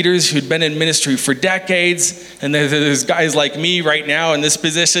and leaders who'd been in ministry for decades, and there's guys like me right now in this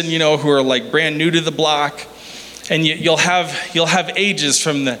position, who are like brand new to the block. And you'll have ages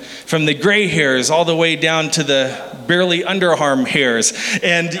from the gray hairs all the way down to the barely underarm hairs,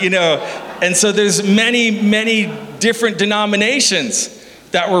 and so there's many different denominations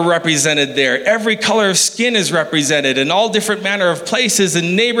that were represented there. Every color of skin is represented in all different manner of places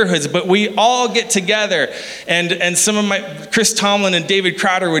and neighborhoods, but we all get together. And some of Chris Tomlin and David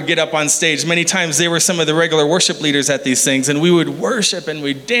Crowder would get up on stage. Many times they were some of the regular worship leaders at these things, and we would worship and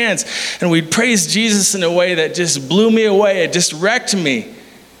we'd dance and we'd praise Jesus in a way that just blew me away. It just wrecked me.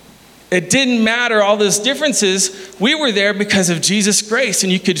 It didn't matter all those differences. We were there because of Jesus' grace,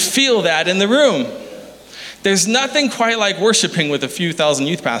 and you could feel that in the room. There's nothing quite like worshiping with a few thousand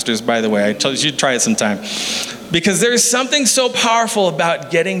youth pastors, by the way. I told you should try it sometime. Because there's something so powerful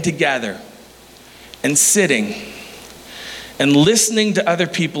about getting together and sitting and listening to other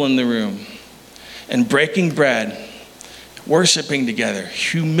people in the room and breaking bread, worshiping together.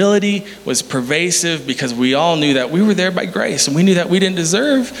 Humility was pervasive because we all knew that we were there by grace, and we knew that we didn't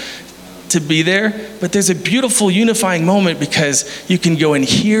deserve to be there. But there's a beautiful unifying moment because you can go in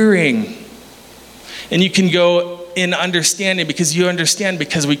hearing. And you can go in understanding because you understand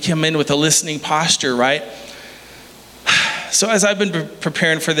because we come in with a listening posture, right? So as I've been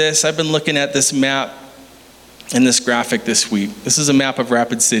preparing for this, I've been looking at this map and this graphic this week. This is a map of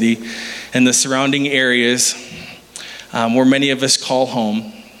Rapid City and the surrounding areas where many of us call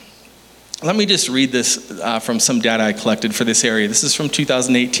home. Let me just read this from some data I collected for this area. This is from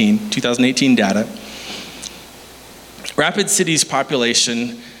 2018 data. Rapid City's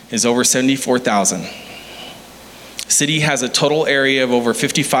population is over 74,000. The city has a total area of over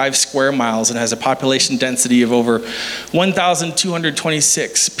 55 square miles and has a population density of over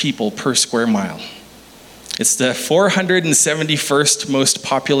 1,226 people per square mile. It's the 471st most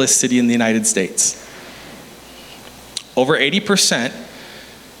populous city in the United States. Over 80%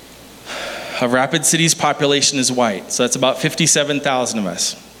 of Rapid City's population is white, so that's about 57,000 of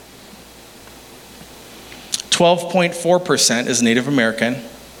us. 12.4% is Native American.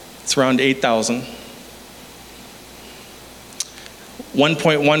 It's around 8,000.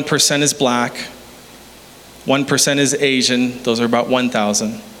 1.1% is black. 1% is Asian. Those are about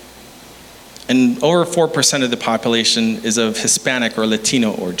 1,000. And over 4% of the population is of Hispanic or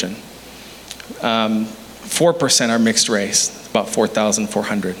Latino origin. 4% are mixed race, about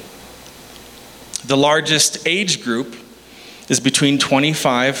 4,400. The largest age group is between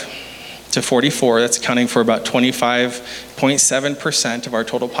 25 to 44. That's accounting for about 25.7% of our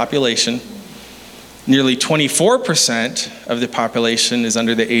total population. Nearly 24% of the population is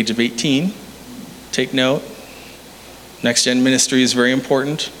under the age of 18. Take note. Next Gen ministry is very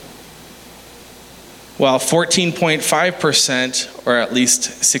important. While 14.5% are at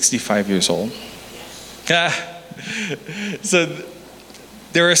least 65 years old. So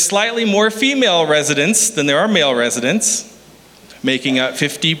there are slightly more female residents than there are male residents, making up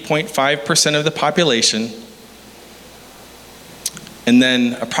 50.5% of the population. And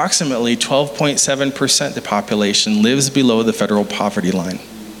then approximately 12.7% of the population lives below the federal poverty line.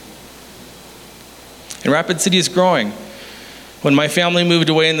 And Rapid City is growing. When my family moved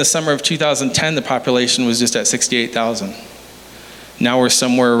away in the summer of 2010, the population was just at 68,000. Now we're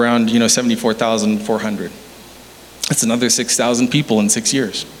somewhere around 74,400. That's another 6,000 people in 6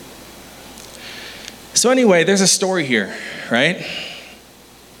 years. So anyway, there's a story here, right?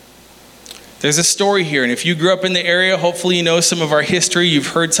 There's a story here, and if you grew up in the area, hopefully you know some of our history, you've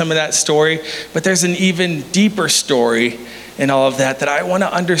heard some of that story, but there's an even deeper story and all of that I want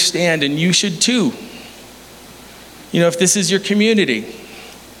to understand, and you should too. If this is your community.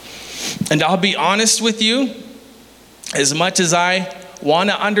 And I'll be honest with you, as much as I want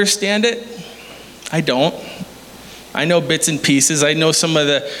to understand it, I don't. I know bits and pieces. I know some of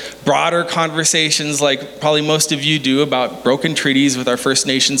the broader conversations, like probably most of you do, about broken treaties with our First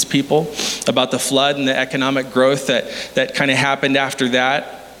Nations people, about the flood and the economic growth that kind of happened after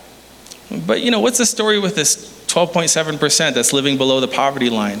that. But what's the story with this 12.7% that's living below the poverty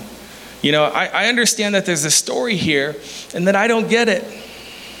line? I understand that there's a story here and that I don't get it.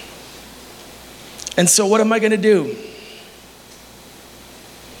 And so what am I going to do?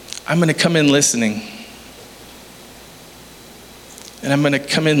 I'm going to come in listening. And I'm going to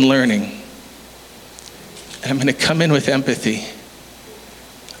come in learning. And I'm going to come in with empathy.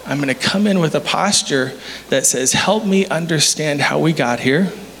 I'm going to come in with a posture that says, help me understand how we got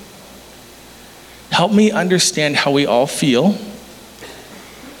here. Help me understand how we all feel.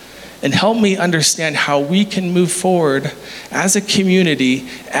 And help me understand how we can move forward as a community,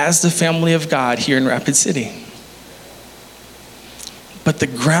 as the family of God here in Rapid City. But the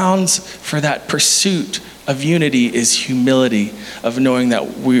grounds for that pursuit of unity is humility, of knowing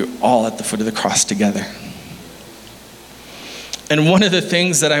that we're all at the foot of the cross together. And one of the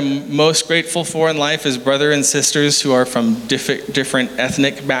things that I'm most grateful for in life is brother and sisters who are from different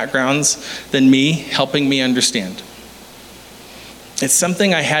ethnic backgrounds than me, helping me understand. It's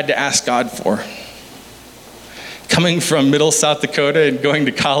something I had to ask God for. Coming from Middle South Dakota and going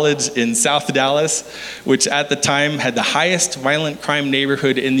to college in South Dallas, which at the time had the highest violent crime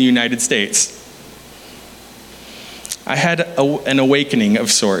neighborhood in the United States, I had an awakening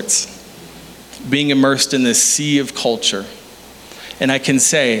of sorts, being immersed in this sea of culture. And I can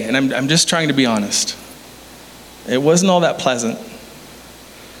say, and I'm just trying to be honest, it wasn't all that pleasant,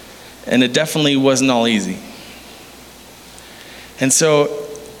 and it definitely wasn't all easy. And so,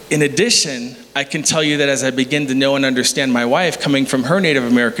 in addition, I can tell you that as I begin to know and understand my wife, coming from her Native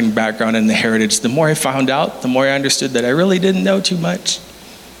American background and the heritage, the more I found out, the more I understood that I really didn't know too much.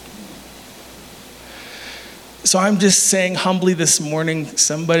 So I'm just saying humbly this morning,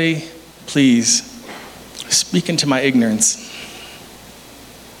 somebody, please, speak into my ignorance.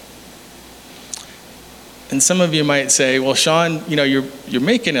 And some of you might say, well, Sean, you're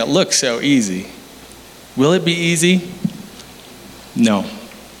making it look so easy. Will it be easy? No.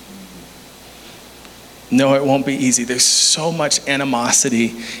 No, it won't be easy. There's so much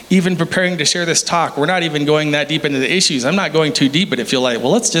animosity. Even preparing to share this talk, we're not even going that deep into the issues. I'm not going too deep, but if you're like,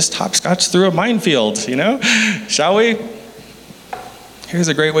 well, let's just hopscotch through a minefield, Shall we? Here's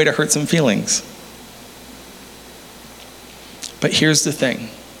a great way to hurt some feelings. But here's the thing.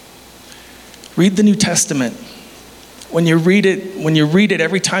 Read the New Testament. When you read it,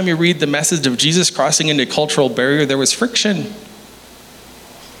 every time you read the message of Jesus crossing into a cultural barrier, there was friction.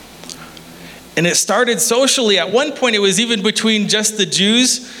 And it started socially. At one point, it was even between just the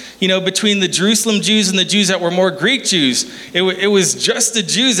Jews, between the Jerusalem Jews and the Jews that were more Greek Jews. It was just the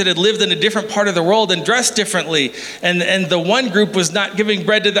Jews that had lived in a different part of the world and dressed differently. And the one group was not giving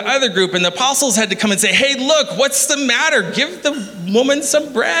bread to the other group. And the apostles had to come and say, hey, look, what's the matter? Give the woman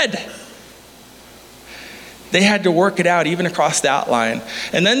some bread. They had to work it out even across that line.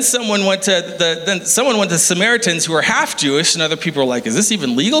 And then someone went to the Samaritans who were half Jewish, and other people were like, is this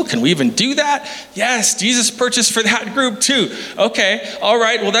even legal? Can we even do that? Yes, Jesus purchased for that group too. Okay, all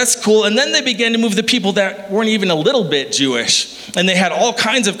right, well that's cool. And then they began to move the people that weren't even a little bit Jewish. And they had all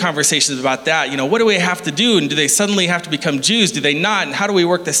kinds of conversations about that. What do we have to do? And do they suddenly have to become Jews? Do they not? And how do we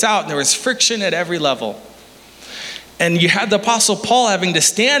work this out? And there was friction at every level. And you had the Apostle Paul having to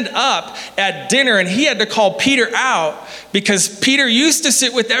stand up at dinner, and he had to call Peter out because Peter used to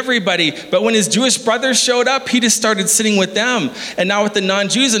sit with everybody. But when his Jewish brothers showed up, he just started sitting with them and not with the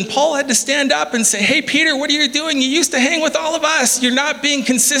non-Jews. And Paul had to stand up and say, hey, Peter, what are you doing? You used to hang with all of us. You're not being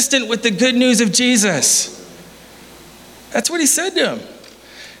consistent with the good news of Jesus. That's what he said to him.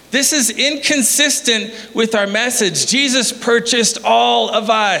 This is inconsistent with our message. Jesus purchased all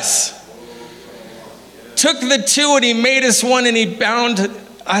of us. Took the two and he made us one and he bound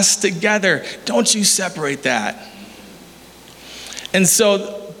us together. Don't you separate that. And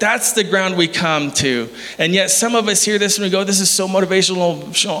so that's the ground we come to. And yet some of us hear this and we go, this is so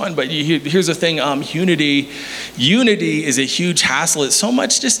motivational, Sean. But here's the thing, unity is a huge hassle. It's so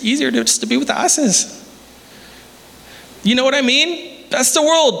much just easier to be with the us's. You know what I mean? That's the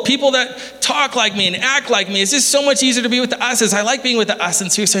world. People that talk like me and act like me. It's just so much easier to be with the us's. I like being with the us. And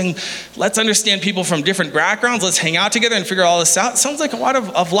so you're saying, let's understand people from different backgrounds. Let's hang out together and figure all this out. It sounds like a lot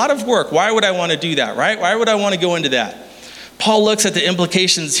of work. Why would I want to do that, right? Why would I want to go into that? Paul looks at the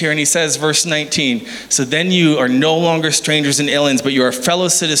implications here and he says, verse 19, so then you are no longer strangers and aliens, but you are fellow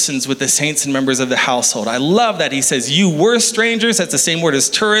citizens with the saints and members of the household. I love that. He says, you were strangers. That's the same word as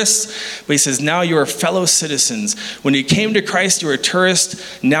tourists. But he says, now you are fellow citizens. When you came to Christ, you were a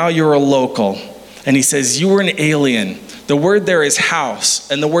tourist. Now you're a local. And he says, you were an alien. The word there is house,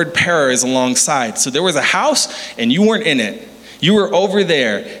 and the word para is alongside. So there was a house, and you weren't in it. You were over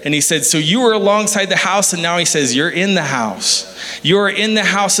there. And he said, so you were alongside the house, and now he says, you're in the house. You're in the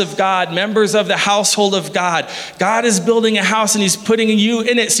house of God, members of the household of God. God is building a house, and he's putting you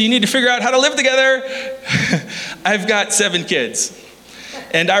in it, so you need to figure out how to live together. I've got 7 kids.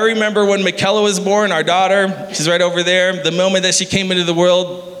 And I remember when Michaela was born, our daughter, she's right over there, the moment that she came into the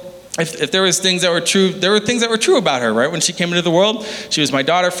world, if there was things that were true, there were things that were true about her, right? When she came into the world, she was my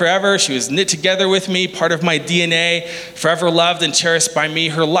daughter forever. She was knit together with me, part of my DNA, forever loved and cherished by me.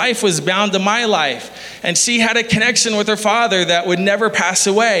 Her life was bound to my life. And she had a connection with her father that would never pass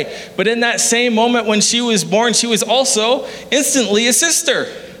away. But in that same moment when she was born, she was also instantly a sister.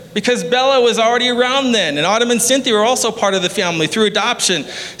 Because Bella was already around then. And Autumn and Cynthia were also part of the family through adoption.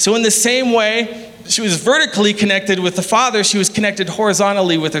 So in the same way, she was vertically connected with the father. She was connected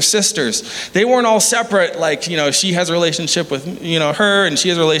horizontally with her sisters. They weren't all separate, like, she has a relationship with, her, and she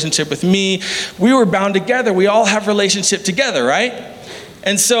has a relationship with me. We were bound together. We all have relationship together, right?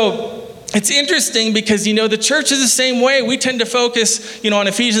 And so it's interesting because, the church is the same way. We tend to focus, on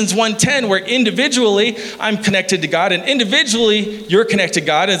Ephesians 1:10, where individually I'm connected to God, and individually you're connected to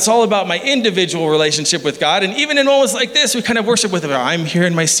God. And it's all about my individual relationship with God. And even in moments like this, we kind of worship with, I'm here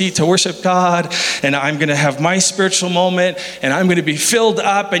in my seat to worship God, and I'm going to have my spiritual moment, and I'm going to be filled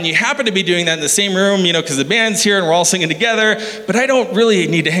up. And you happen to be doing that in the same room, because the band's here and we're all singing together. But I don't really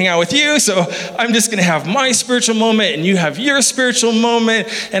need to hang out with you, so I'm just going to have my spiritual moment, and you have your spiritual moment,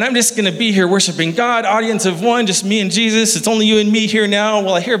 and I'm just going to be here worshiping God, audience of one, just me and Jesus. It's only you and me here now.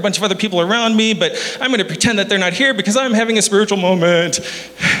 Well, I hear a bunch of other people around me, but I'm going to pretend that they're not here because I'm having a spiritual moment.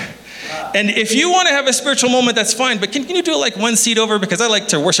 And if you want to have a spiritual moment, that's fine. But can you do it like one seat over? Because I like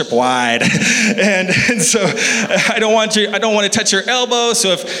to worship wide. and so I don't want to touch your elbow.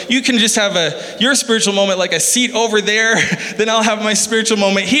 So if you can just have your spiritual moment like a seat over there, then I'll have my spiritual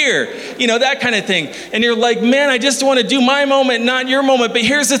moment here. That kind of thing. And you're like, man, I just want to do my moment, not your moment. But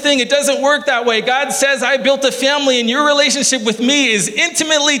here's the thing. It doesn't work that way. God says I built a family, and your relationship with me is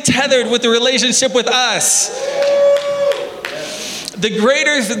intimately tethered with the relationship with us.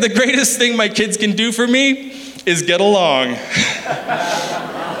 The greatest thing my kids can do for me is get along.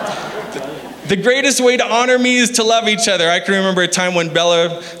 The greatest way to honor me is to love each other. I can remember a time when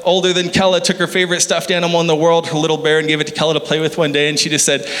Bella, older than Kella, took her favorite stuffed animal in the world, her little bear, and gave it to Kella to play with one day. And she just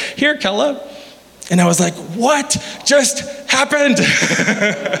said, "Here, Kella." And I was like, what just happened?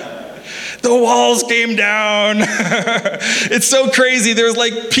 The walls came down. It's so crazy. There's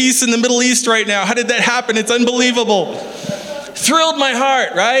like peace in the Middle East right now. How did that happen? It's unbelievable. Thrilled my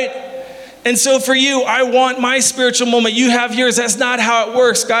heart, right? And so for you, I want my spiritual moment. You have yours. That's not how it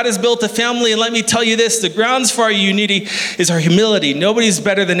works. God has built a family, and let me tell you this, the grounds for our unity is our humility. Nobody's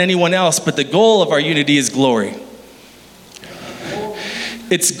better than anyone else, but the goal of our unity is glory.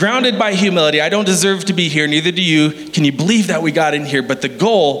 It's grounded by humility. I don't deserve to be here, neither do you. Can you believe that we got in here? But the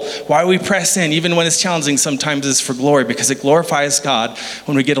goal, why we press in, even when it's challenging sometimes, is for glory, because it glorifies God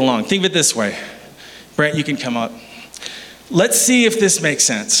when we get along. Think of it this way. Brent, you can come up. Let's see if this makes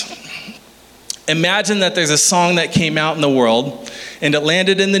sense. Imagine that there's a song that came out in the world and it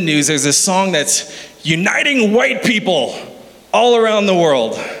landed in the news. There's a song that's uniting white people all around the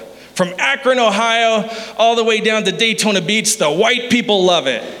world. From Akron, Ohio, all the way down to Daytona Beach, the white people love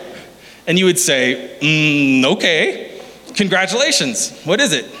it. And you would say, okay, congratulations. What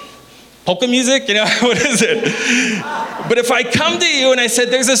is it? Polka music? What is it? But if I come to you and I said,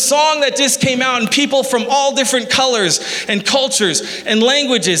 there's a song that just came out and people from all different colors and cultures and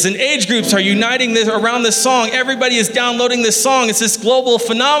languages and age groups are uniting around this song. Everybody is downloading this song. It's this global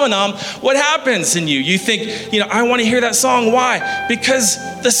phenomenon. What happens in you? You think, I want to hear that song. Why? Because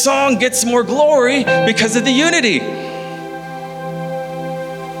the song gets more glory because of the unity.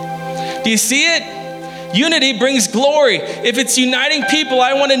 Do you see it? Unity brings glory. If it's uniting people,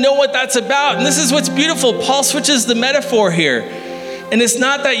 I want to know what that's about. And this is what's beautiful. Paul switches the metaphor here. And it's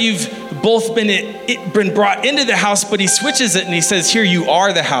not that you've both been brought into the house, but he switches it and he says, here you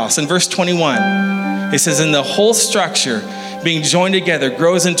are the house. In verse 21, he says, and the whole structure being joined together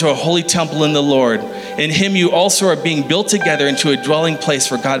grows into a holy temple in the Lord. In him you also are being built together into a dwelling place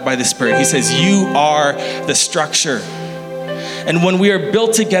for God by the Spirit. He says, you are the structure. And when we are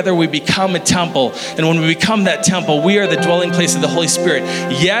built together, we become a temple. And when we become that temple, we are the dwelling place of the Holy Spirit.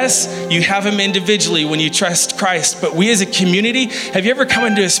 Yes, you have him individually when you trust Christ, but we as a community, have you ever come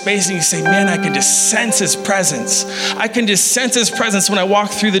into a space and you say, man, I can just sense his presence. I can just sense his presence when I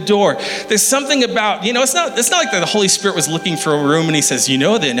walk through the door. There's something about, it's not like the Holy Spirit was looking for a room and he says, the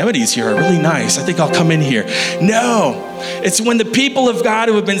amenities here are really nice. I think I'll come in here. No. It's when the people of God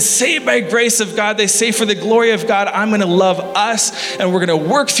who have been saved by grace of God, they say for the glory of God, I'm going to love us, and we're going to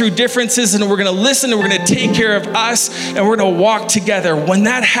work through differences, and we're going to listen, and we're going to take care of us, and we're going to walk together. When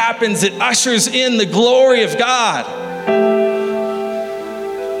that happens, it ushers in the glory of God.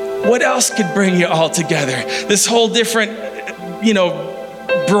 What else could bring you all together? This whole different,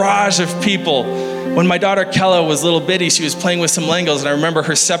 barrage of people. When my daughter Kella was little bitty, she was playing with some Legos, and I remember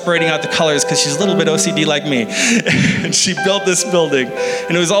her separating out the colors because she's a little bit OCD like me. And she built this building,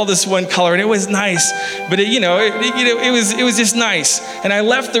 and it was all this one color, and it was nice. But it was just nice. And I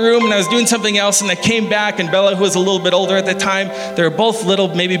left the room, and I was doing something else, and I came back, and Bella, who was a little bit older at the time, they were both little.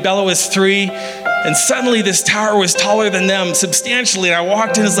 Maybe Bella was 3. And suddenly this tower was taller than them substantially. And I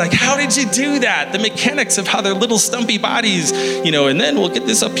walked in and was like, how did you do that? The mechanics of how their little stumpy bodies, and then we'll get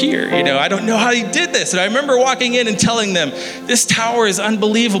this up here. I don't know how he did this. And I remember walking in and telling them, this tower is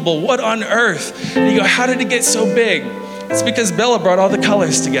unbelievable. What on earth? And you go, how did it get so big? It's because Bella brought all the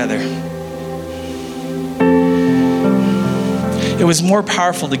colors together. It was more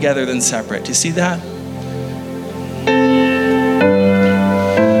powerful together than separate. Do you see that?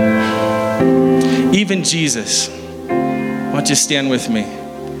 Even Jesus, why don't you stand with me?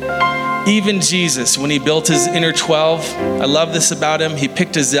 Even Jesus, when he built his inner 12, I love this about him, he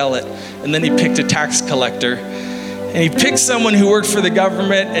picked a zealot, and then he picked a tax collector, and he picked someone who worked for the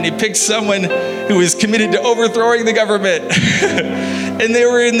government, and he picked someone who was committed to overthrowing the government. And they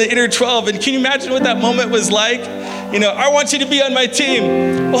were in the inner 12, and can you imagine what that moment was like? I want you to be on my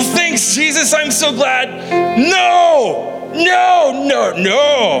team. Well, thanks, Jesus, I'm so glad. No!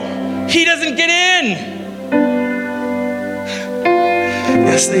 He doesn't get in.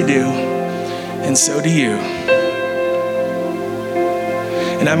 Yes, they do. And so do you.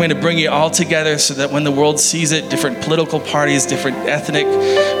 And I'm going to bring you all together so that when the world sees it, different political parties, different ethnic,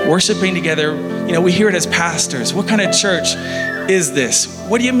 worshiping together, we hear it as pastors. What kind of church is this?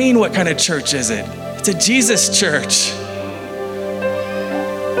 What do you mean, what kind of church is it? It's a Jesus church.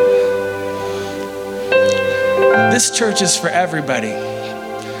 This church is for everybody.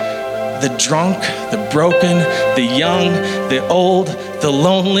 The drunk, the broken, the young, the old, the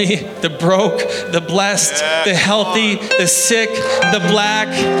lonely, the broke, the blessed, the healthy, the sick, the black,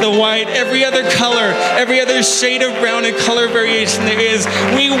 the white, every other color, every other shade of brown and color variation there is.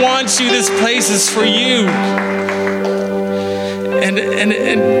 We want you. This place is for you.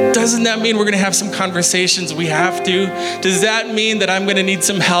 And doesn't that mean we're going to have some conversations? We have to. Does that mean that I'm going to need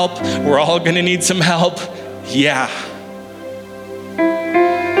some help? We're all going to need some help. Yeah.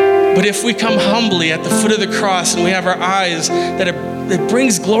 But if we come humbly at the foot of the cross and we have our eyes that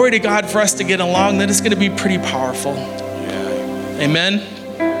brings glory to God for us to get along, then it's going to be pretty powerful. Yeah. Amen?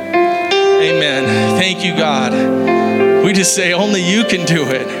 Amen. Thank you, God. We just say only you can do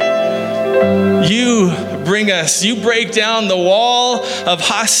it. You bring us, you break down the wall of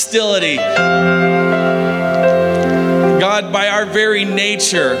hostility. God, by our very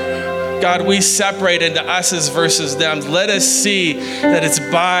nature, God, we separate into us versus them. Let us see that it's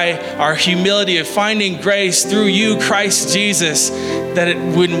by our humility of finding grace through you, Christ Jesus, that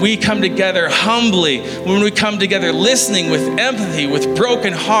when we come together humbly, when we come together listening with empathy, with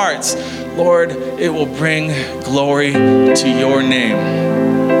broken hearts, Lord, it will bring glory to your name.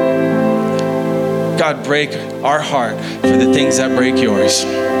 God, break our heart for the things that break yours.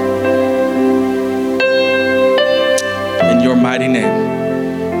 In your mighty name.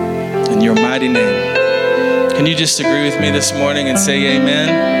 In your mighty name. Can you just agree with me this morning and say amen?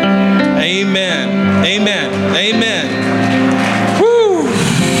 Amen. Amen. Amen. Woo!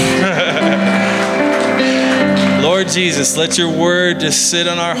 Lord Jesus, let your word just sit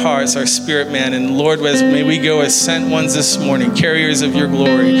on our hearts, our spirit, man. And Lord, may we go as sent ones this morning, carriers of your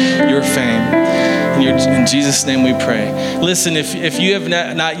glory, your fame. In Jesus' name we pray. Listen, if you have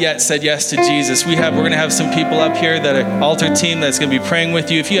not yet said yes to Jesus, we're going to have some people up here, that an altar team that's going to be praying with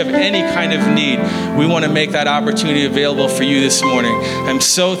you. If you have any kind of need, we want to make that opportunity available for you this morning. I'm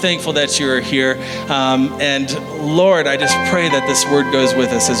so thankful that you are here. And Lord, I just pray that this word goes with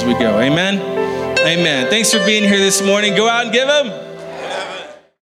us as we go. Amen? Amen. Thanks for being here this morning. Go out and give them.